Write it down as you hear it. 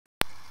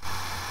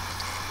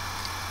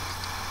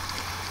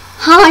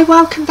Hi,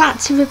 welcome back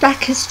to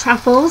Rebecca's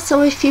Travels,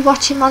 or if you're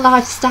watching my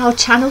lifestyle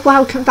channel,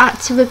 welcome back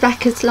to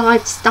Rebecca's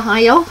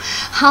Lifestyle.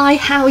 Hi,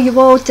 how are you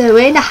all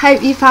doing? I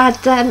hope you've had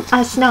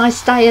as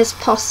nice day as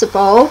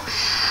possible.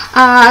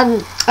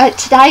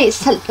 Today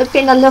it's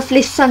been a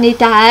lovely sunny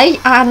day,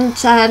 and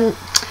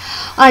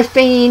I've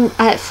been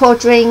for a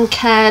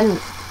drink in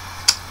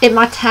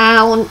my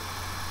town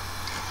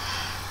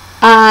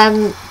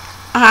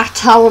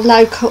at our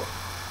local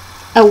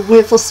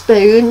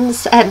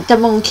Witherspoons, the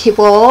Monkey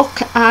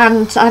Walk,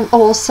 and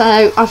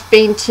also I've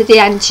been to the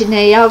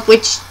Engineer,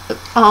 which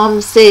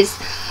is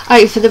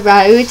over the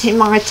road in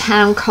my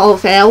town,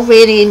 Colville.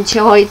 Really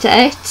enjoyed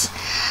it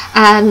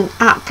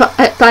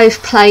at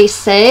both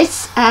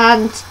places,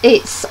 and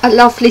it's a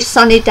lovely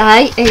sunny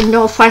day in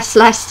northwest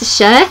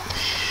Leicestershire,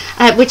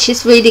 which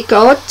is really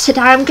good.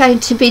 Today I'm going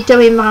to be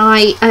doing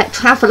my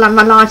travel and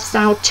my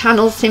lifestyle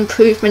channels,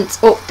 improvements,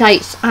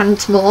 updates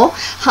and more.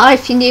 Hi,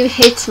 if you're new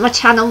here to my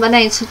channel, my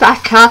name's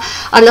Rebecca.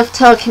 I love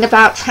talking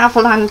about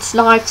travel and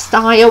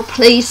lifestyle.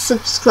 Please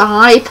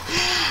subscribe,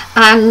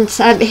 and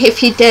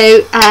if you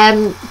do,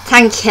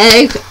 thank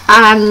you,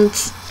 and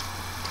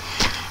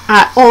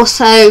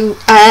also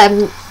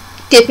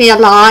give me a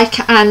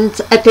like and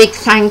a big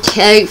thank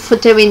you for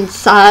doing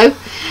so.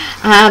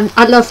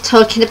 I love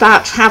talking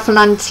about travel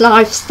and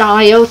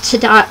lifestyle.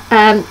 Today,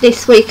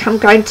 this week I'm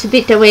going to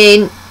be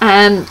doing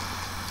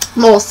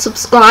more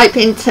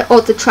subscribing to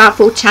other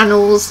travel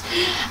channels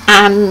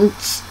and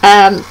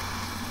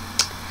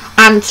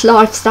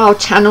lifestyle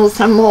channels,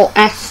 and more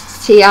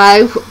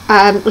SEO,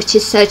 which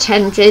is search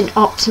engine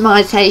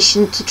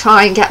optimization, to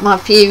try and get my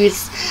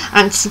views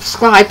and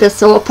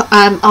subscribers up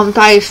on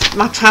both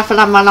my travel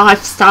and my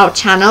lifestyle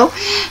channel.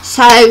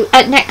 So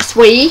next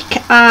week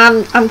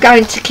I'm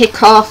going to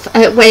kick off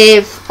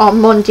with, on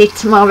Monday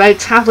tomorrow,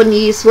 Travel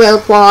News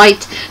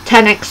Worldwide,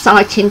 10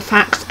 Exciting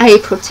Facts,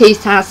 April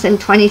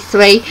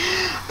 2023,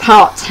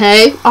 Part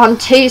 2. On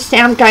Tuesday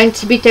I'm going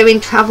to be doing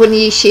Travel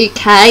News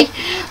UK,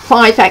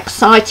 5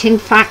 Exciting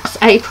Facts,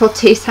 April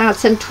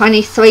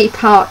 2023,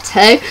 Part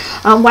 2.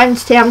 On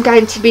Wednesday I'm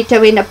going to be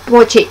doing a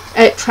budget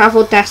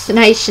travel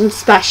destination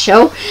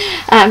special,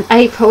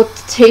 April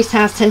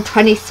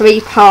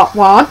 2023, Part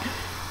 1.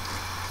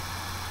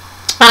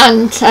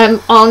 And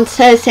on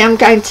Thursday I'm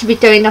going to be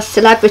doing a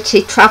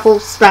celebrity travel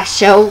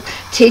special,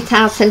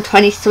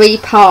 2023,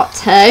 Part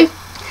 2.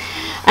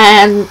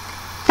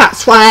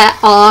 That's where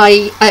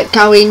I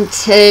go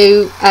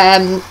into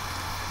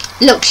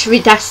luxury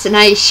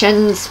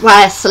destinations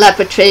where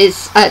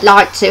celebrities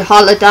like to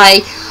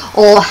holiday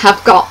or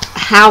have got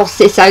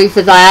houses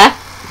over there.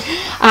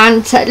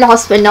 And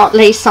last but not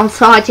least, on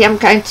Friday I'm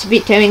going to be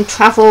doing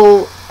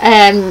travel,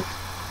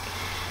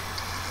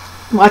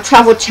 my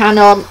travel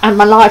channel and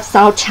my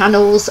lifestyle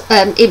channels,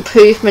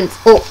 improvements,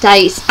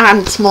 updates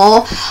and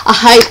more. I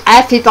hope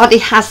everybody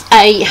has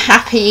a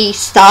happy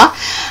Easter,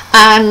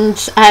 and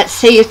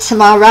see you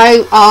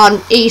tomorrow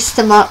on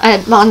Easter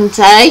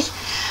Monday,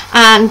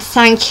 and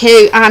thank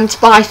you and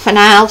bye for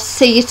now.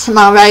 See you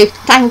tomorrow.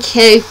 Thank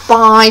you.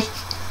 Bye.